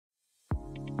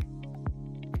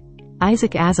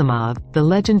Isaac Asimov, the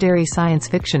legendary science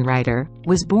fiction writer,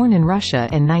 was born in Russia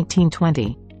in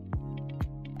 1920.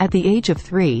 At the age of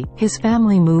 3, his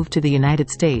family moved to the United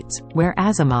States, where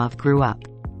Asimov grew up.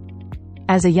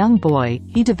 As a young boy,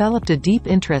 he developed a deep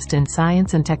interest in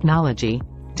science and technology,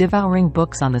 devouring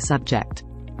books on the subject.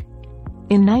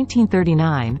 In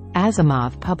 1939,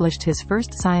 Asimov published his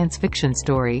first science fiction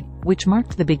story, which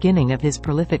marked the beginning of his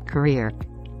prolific career.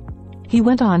 He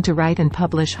went on to write and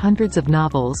publish hundreds of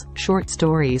novels, short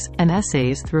stories, and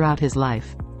essays throughout his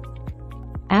life.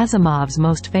 Asimov's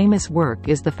most famous work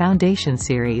is the Foundation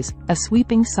series, a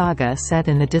sweeping saga set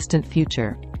in the distant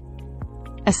future.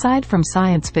 Aside from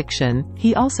science fiction,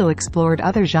 he also explored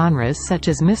other genres such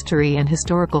as mystery and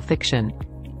historical fiction.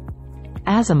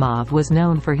 Asimov was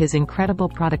known for his incredible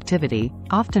productivity,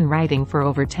 often writing for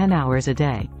over 10 hours a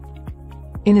day.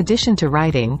 In addition to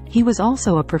writing, he was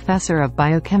also a professor of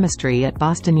biochemistry at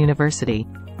Boston University.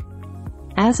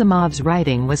 Asimov's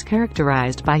writing was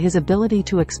characterized by his ability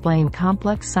to explain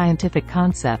complex scientific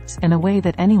concepts in a way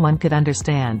that anyone could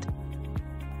understand.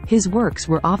 His works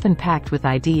were often packed with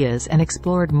ideas and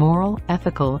explored moral,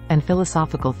 ethical, and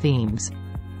philosophical themes.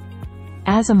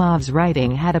 Asimov's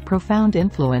writing had a profound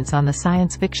influence on the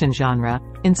science fiction genre,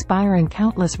 inspiring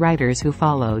countless writers who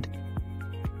followed.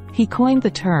 He coined the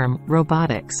term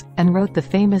robotics, and wrote the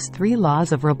famous 3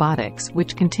 laws of robotics,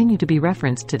 which continue to be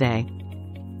referenced today.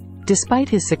 Despite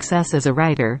his success as a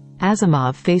writer,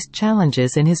 Asimov faced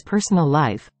challenges in his personal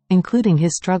life, including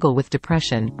his struggle with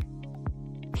depression.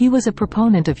 He was a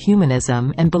proponent of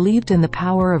humanism and believed in the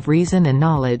power of reason and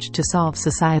knowledge to solve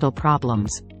societal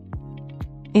problems.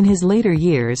 In his later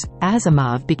years,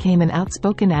 Asimov became an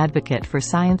outspoken advocate for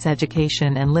science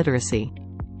education and literacy.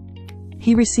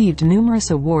 He received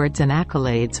numerous awards and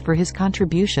accolades for his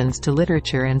contributions to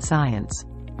literature and science.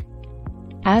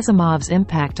 Asimov's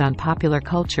impact on popular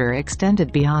culture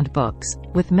extended beyond books,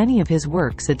 with many of his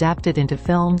works adapted into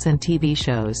films and TV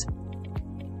shows.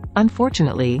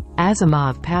 Unfortunately,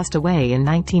 Asimov passed away in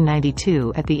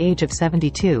 1992 at the age of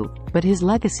 72, but his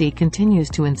legacy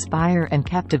continues to inspire and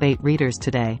captivate readers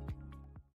today.